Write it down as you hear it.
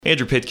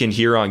Andrew Pitkin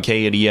here on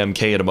KNEM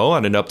KNMO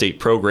on an update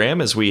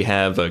program as we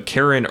have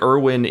Karen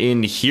Irwin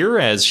in here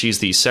as she's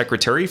the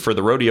secretary for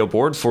the rodeo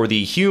board for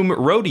the Hume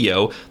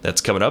Rodeo. That's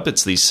coming up.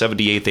 It's the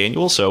 78th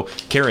annual. So,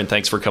 Karen,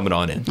 thanks for coming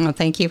on in. Well,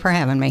 thank you for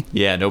having me.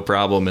 Yeah, no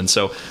problem. And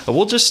so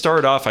we'll just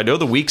start off. I know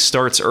the week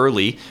starts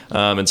early,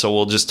 and so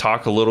we'll just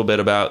talk a little bit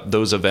about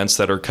those events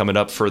that are coming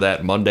up for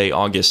that Monday,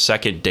 August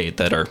 2nd date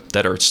that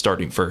are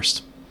starting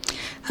first.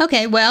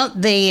 Okay, well,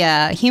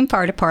 the Hume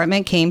Fire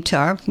Department came to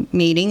our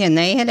meeting, and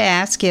they had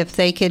asked if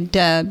they could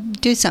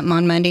do something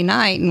on Monday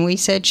night, and we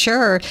said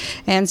sure.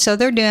 And so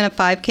they're doing a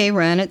 5K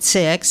run at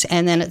 6,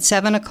 and then at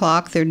 7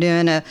 o'clock they're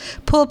doing a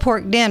pulled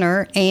pork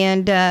dinner,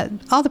 and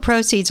all the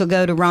proceeds will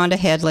go to Rhonda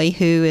Headley,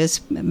 who is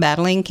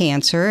battling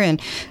cancer,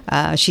 and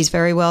she's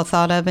very well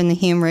thought of in the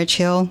Hume Rich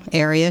Hill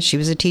area. She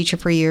was a teacher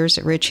for years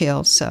at Rich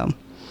Hill, so...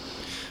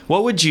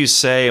 What would you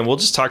say, and we'll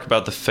just talk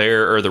about the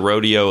fair or the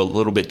rodeo a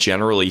little bit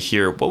generally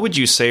here, what would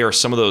you say are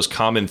some of those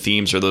common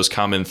themes or those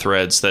common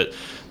threads that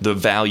the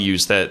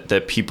values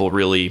that people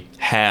really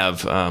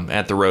have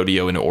at the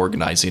rodeo and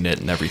organizing it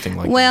and everything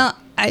like that? Well,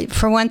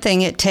 for one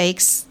thing, it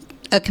takes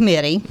a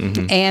committee,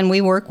 and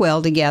we work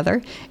well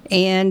together,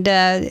 and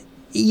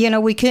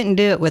we couldn't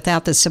do it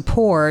without the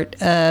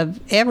support of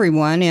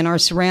everyone in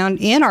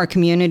our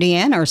community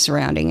and our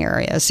surrounding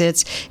areas.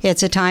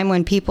 It's a time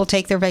when people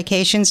take their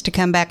vacations to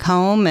come back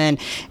home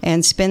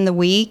and spend the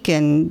week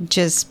and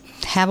just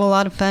have a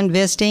lot of fun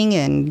visiting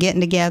and getting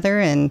together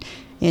and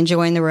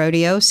enjoying the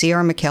rodeo.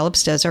 C.R.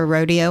 McKellips does our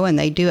rodeo, and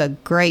they do a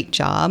great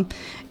job.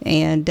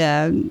 And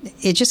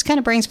it just kind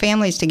of brings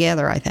families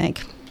together, I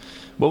think.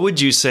 What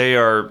would you say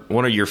are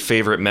one of your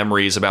favorite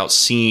memories about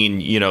seeing,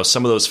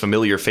 some of those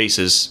familiar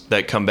faces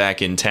that come back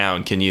in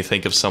town? Can you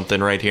think of something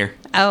right here?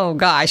 Oh,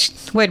 gosh.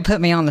 Way to put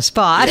me on the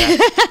spot. Yeah.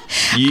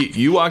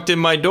 You walked in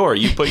my door.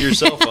 You put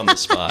yourself on the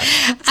spot.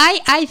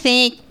 I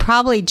think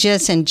probably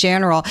just in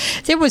general,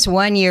 there was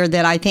one year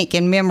that I think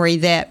in memory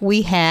that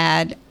we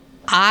had,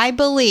 I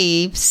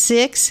believe,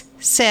 6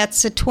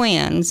 sets of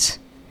twins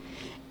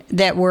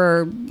that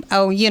were,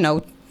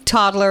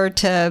 toddler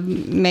to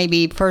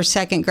maybe first,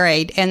 second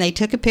grade, and they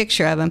took a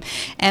picture of them,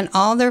 and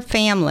all their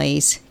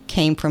families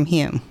came from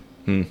Hume,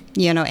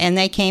 and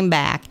they came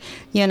back,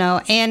 and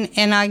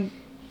I,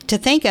 to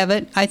think of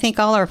it, I think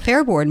all our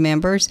Fair Board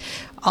members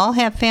all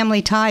have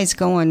family ties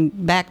going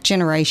back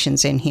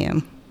generations in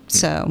Hume,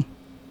 so...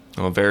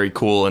 Oh, very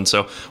cool. And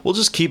so we'll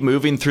just keep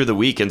moving through the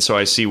week. And so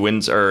I see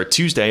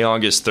Tuesday,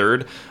 August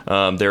 3rd,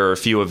 there are a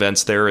few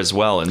events there as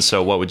well. And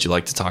so what would you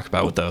like to talk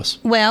about with those?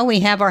 Well, we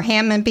have our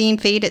ham and bean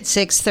feed at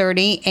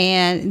 6:30,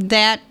 and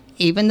that,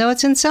 even though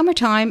it's in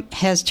summertime,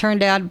 has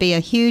turned out to be a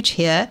huge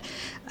hit.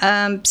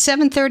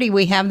 7:30,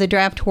 we have the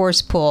draft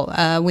horse pull.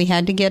 We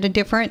had to get a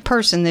different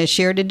person this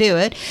year to do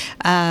it.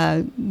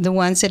 The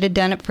ones that had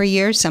done it for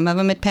years, some of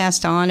them had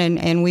passed on,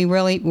 and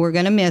we're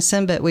going to miss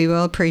them, but we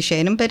will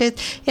appreciate them. But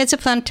it's a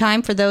fun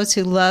time for those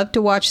who love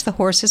to watch the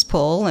horses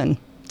pull, and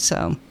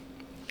so...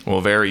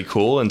 Well, very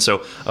cool. And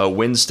so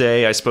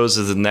Wednesday, I suppose,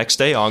 is the next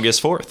day,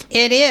 August 4th.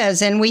 It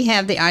is. And we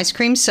have the ice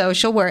cream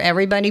social where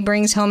everybody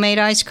brings homemade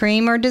ice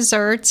cream or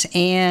desserts.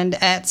 And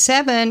at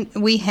 7,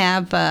 we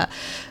have...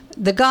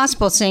 the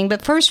gospel sing,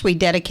 but first we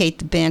dedicate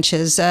the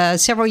benches.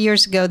 Several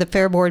years ago, the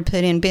Fair Board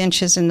put in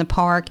benches in the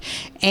park,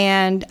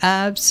 and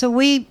so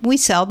we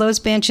sell those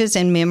benches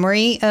in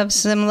memory of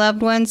some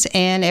loved ones,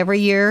 and every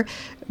year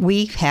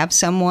we have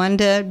someone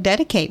to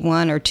dedicate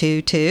one or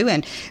two to,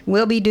 and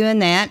we'll be doing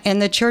that.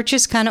 And the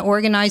churches kind of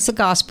organize the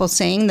gospel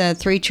sing, the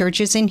 3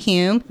 churches in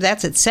Hume.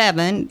 That's at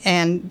 7.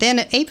 And then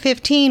at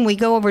 8:15, we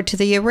go over to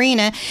the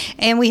arena,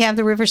 and we have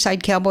the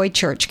Riverside Cowboy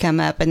Church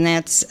come up, and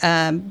that's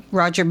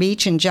Roger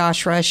Beach and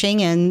Josh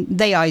Rushing, and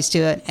they always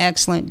do an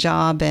excellent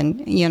job,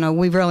 and,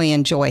 we really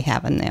enjoy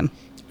having them.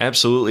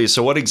 Absolutely.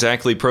 So what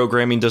exactly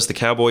programming does the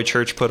Cowboy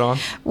Church put on?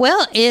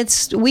 Well,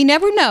 we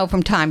never know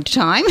from time to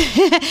time.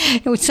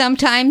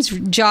 Sometimes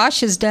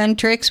Josh has done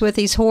tricks with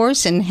his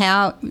horse and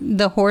how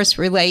the horse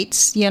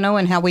relates,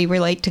 and how we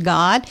relate to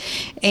God.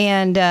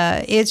 And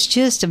it's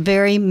just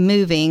very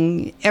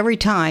moving. Every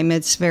time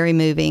it's very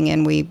moving,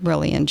 and we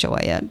really enjoy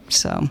it.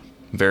 So...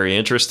 Very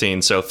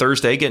interesting. So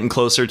Thursday, getting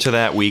closer to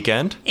that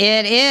weekend.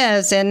 It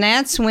is, and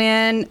that's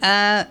when,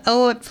 at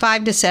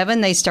 5 to 7,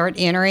 they start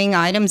entering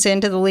items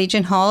into the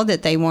Legion Hall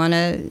that they want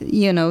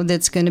to,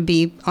 that's going to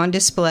be on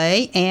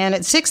display. And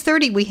at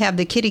 6:30, we have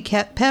the Kitty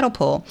Cat Pedal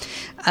Pull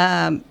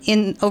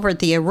over at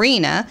the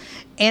arena.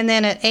 And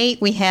then at 8,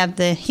 we have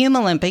the Hume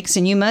Olympics,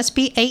 and you must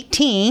be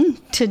 18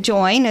 to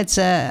join. It's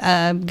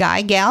a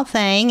guy-gal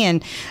thing,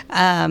 and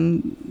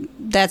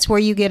that's where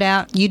you get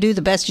out. You do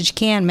the best that you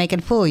can, make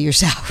a fool of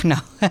yourself. No.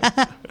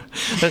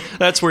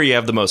 That's where you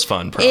have the most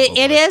fun, probably.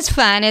 It is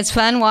fun. It's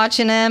fun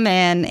watching them,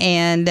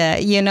 and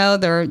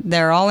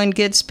they're all in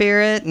good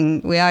spirit,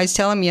 and we always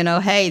tell them,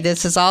 hey,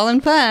 this is all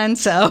in fun,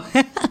 so...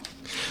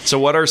 So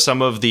what are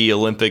some of the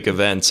Olympic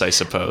events, I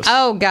suppose?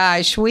 Oh,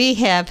 gosh. We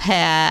have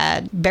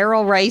had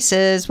barrel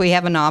races. We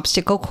have an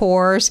obstacle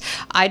course.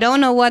 I don't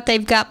know what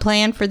they've got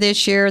planned for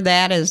this year.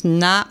 That is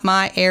not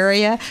my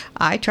area.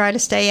 I try to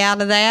stay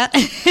out of that.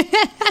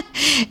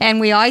 And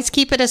we always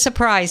keep it a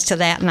surprise to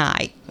that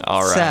night.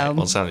 All right.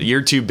 Well,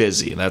 you're too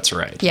busy. That's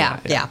right. Yeah.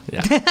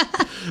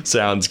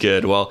 Sounds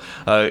good. Well,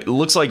 it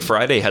looks like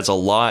Friday has a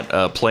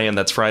lot planned.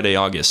 That's Friday,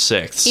 August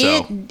 6th.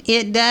 So.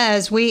 It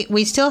does.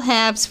 We still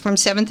have from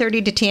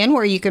 7:30 to 10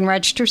 where you can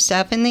register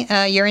stuff in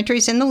the your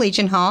entries in the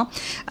Legion Hall.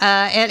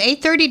 At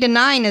 8:30 to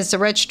 9 is the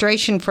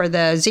registration for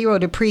the 0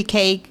 to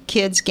pre-K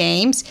kids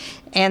games,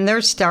 and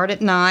they're start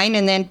at 9.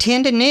 And then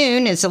 10 to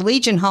noon is the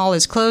Legion Hall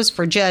is closed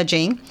for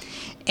judging.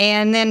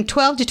 And then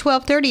 12 to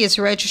 12:30 is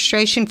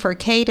registration for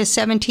K to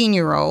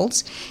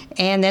 17-year-olds.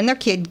 And then their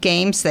kid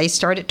games, they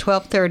start at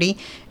 12:30.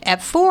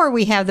 At 4,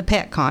 we have the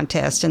pet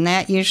contest, and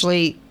that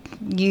usually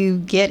you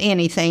get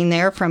anything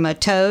there from a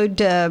toad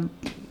to,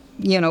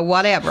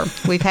 whatever.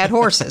 We've had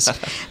horses.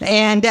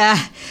 And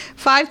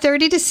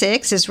 5:30 to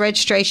 6 is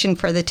registration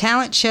for the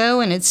talent show,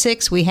 and at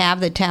 6 we have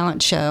the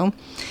talent show.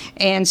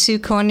 And Sue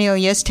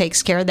Cornelius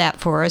takes care of that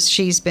for us.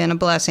 She's been a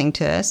blessing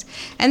to us.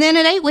 And then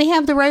at 8, we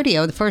have the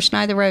rodeo, the first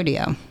night of the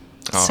rodeo.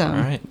 All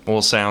right.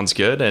 Well, sounds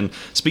good. And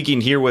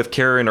speaking here with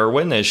Karen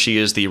Irwin, as she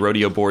is the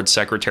rodeo board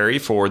secretary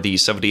for the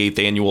 78th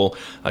annual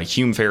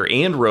Hume Fair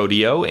and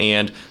Rodeo.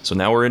 And so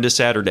now we're into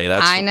Saturday.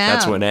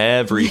 That's when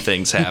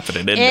everything's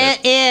happening, isn't it?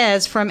 It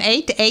is. From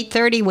 8 to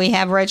 8:30, we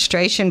have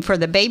registration for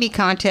the baby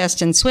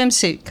contest and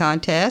swimsuit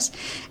contest.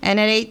 And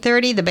at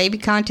 8:30, the baby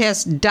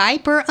contest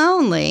diaper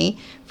only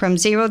from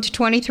 0 to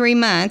 23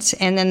 months.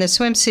 And then the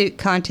swimsuit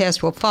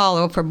contest will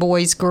follow for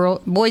boys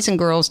and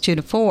girls 2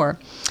 to 4.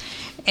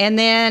 And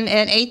then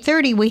at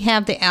 8:30, we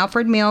have the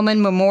Alfred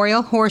Millman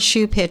Memorial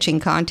Horseshoe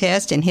Pitching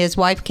Contest, and his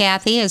wife,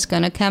 Kathy, is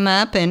going to come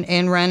up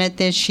and run it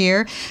this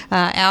year.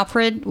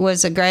 Alfred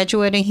was a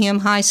graduate of Hume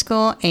High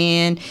School,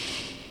 and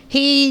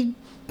he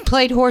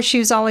played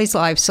horseshoes all his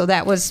life, so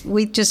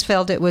we just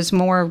felt it was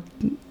more,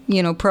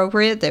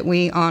 appropriate that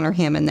we honor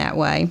him in that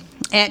way.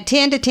 At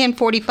 10 to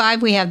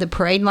 10:45, we have the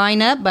parade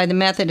lineup by the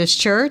Methodist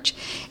Church.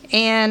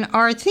 And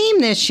our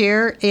theme this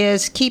year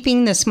is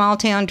keeping the small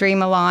town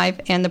dream alive,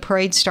 and the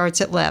parade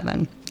starts at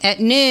 11. At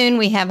noon,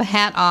 we have a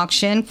hat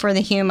auction for the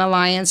Hume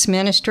Alliance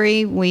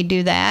Ministry. We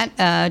do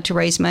that to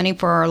raise money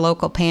for our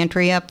local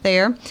pantry up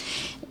there.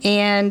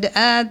 And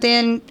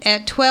then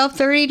at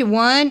 12:30 to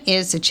 1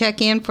 is the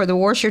check-in for the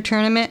Worcester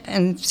Tournament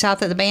and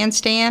south of the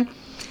bandstand.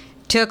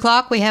 2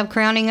 o'clock, we have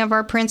crowning of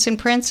our Prince and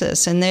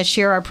Princess. And this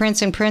year, our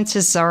Prince and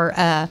Princess are...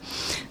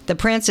 the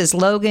Prince is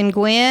Logan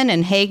Gwynn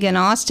and Hagen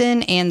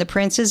Austin, and the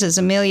Princess is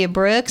Amelia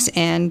Brooks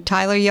and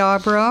Tyler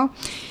Yarbrough.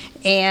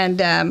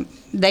 And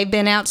they've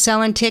been out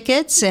selling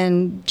tickets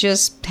and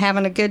just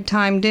having a good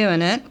time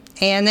doing it.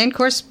 And then, of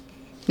course,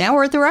 now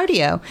we're at the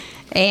rodeo.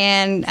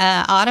 And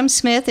Autumn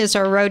Smith is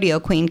our rodeo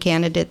queen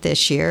candidate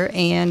this year.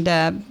 And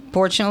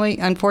unfortunately,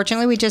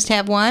 we just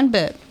have one,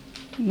 but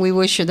we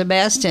wish her the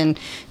best. And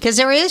because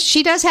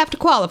she does have to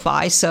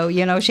qualify. So,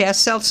 she has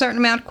to sell a certain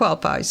amount to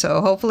qualify.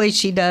 So hopefully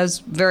she does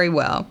very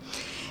well.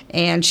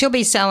 And she'll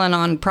be selling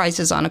on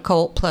prices on a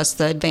colt plus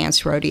the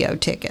advanced rodeo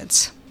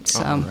tickets.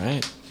 So.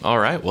 All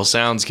right. Well,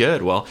 sounds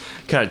good. Well,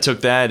 kind of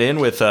took that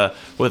in with a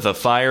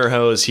fire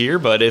hose here.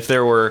 But if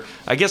there were,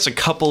 I guess, a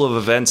couple of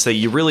events that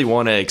you really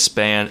want to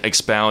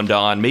expound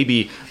on,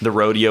 maybe the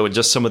rodeo and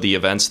just some of the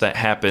events that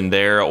happened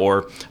there,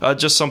 or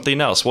just something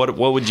else, what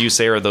would you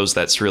say are those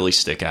that really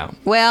stick out?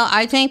 Well,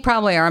 I think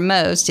probably our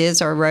most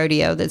is our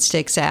rodeo that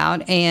sticks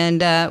out.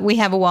 And we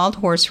have a wild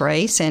horse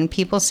race, and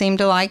people seem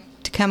to like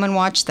to come and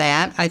watch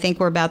that. I think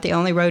we're about the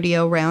only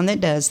rodeo around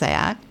that does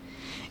that.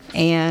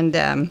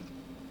 And...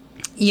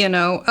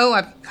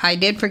 I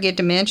did forget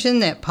to mention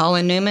that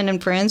Paula Newman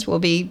and friends will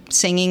be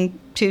singing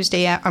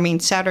Saturday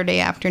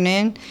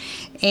afternoon.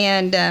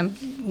 And,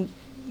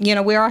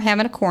 we are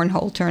having a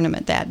cornhole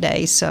tournament that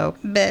day. So,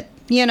 but,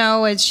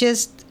 it's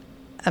just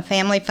a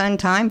family fun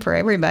time for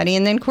everybody.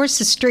 And then, of course,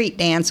 the street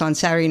dance on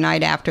Saturday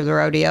night after the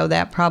rodeo.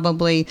 That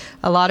probably,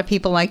 a lot of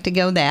people like to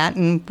go that.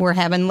 And we're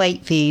having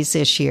late fees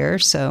this year,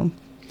 so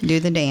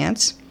do the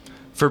dance.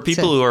 For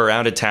people who are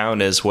out of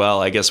town as well,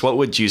 I guess, what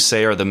would you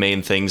say are the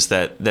main things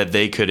that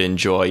they could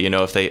enjoy?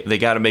 If they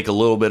got to make a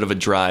little bit of a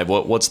drive,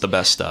 what's the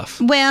best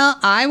stuff? Well,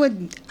 I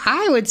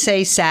would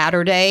say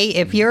Saturday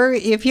if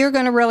you're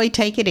going to really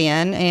take it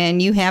in and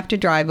you have to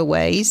drive a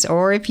ways,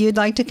 or if you'd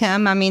like to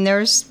come. I mean,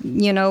 there's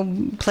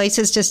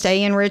places to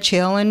stay in Rich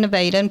Hill and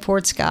Nevada and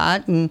Fort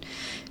Scott, and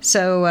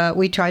so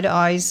we try to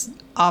always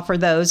offer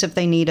those if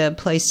they need a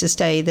place to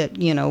stay that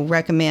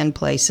recommend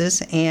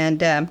places.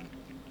 And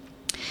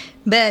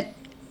but.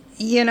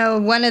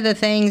 One of the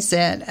things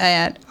that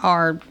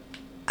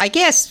I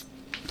guess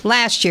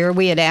last year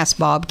we had asked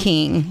Bob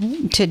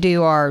King to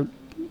do our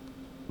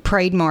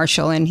parade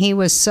marshal, and he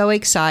was so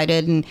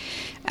excited. And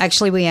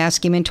actually, we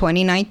asked him in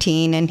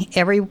 2019, and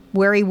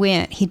everywhere he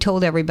went, he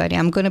told everybody,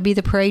 I'm going to be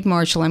the parade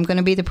marshal. I'm going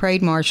to be the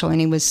parade marshal.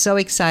 And he was so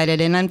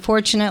excited. And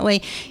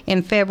unfortunately,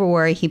 in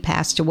February, he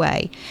passed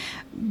away.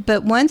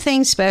 But one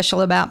thing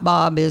special about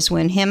Bob is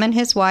when him and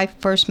his wife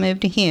first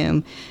moved to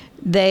Hume,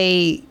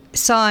 they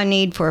saw a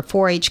need for a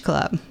 4-H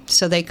club.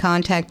 So they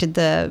contacted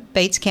the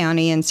Bates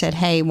County and said,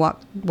 hey,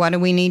 what do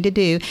we need to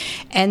do?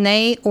 And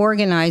they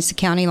organized the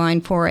County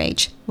Line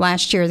 4-H.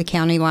 Last year, the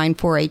County Line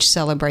 4-H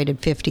celebrated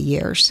 50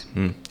 years.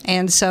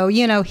 And so,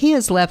 he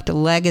has left a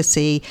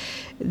legacy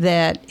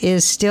that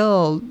is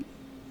still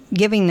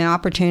giving the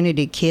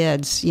opportunity to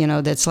kids,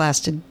 that's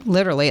lasted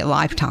literally a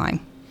lifetime.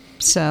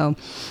 So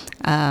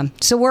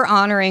we're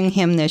honoring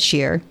him this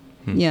year,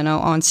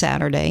 on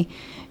Saturday.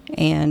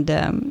 And,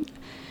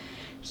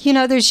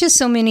 there's just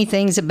so many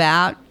things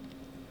about,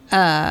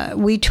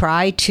 we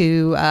try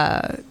to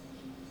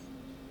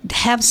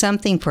have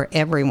something for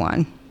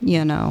everyone,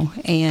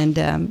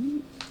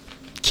 and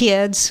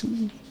kids,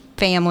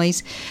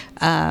 families.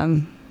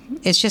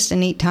 It's just a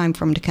neat time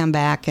for them to come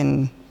back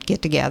and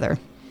get together.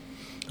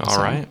 All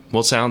right.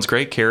 Well, sounds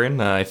great, Karen.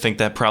 I think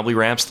that probably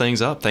wraps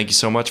things up. Thank you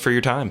so much for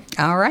your time.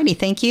 All righty.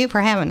 Thank you for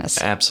having us.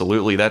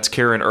 Absolutely. That's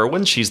Karen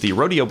Irwin. She's the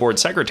Rodeo Board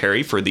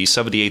Secretary for the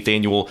 78th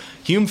Annual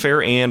Hume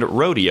Fair and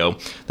Rodeo.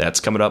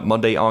 That's coming up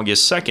Monday,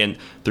 August 2nd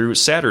through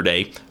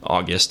Saturday,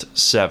 August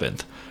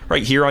 7th.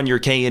 Right here on your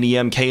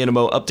KNEM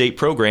KNMO Update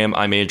program,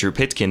 I'm Andrew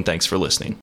Pitkin. Thanks for listening.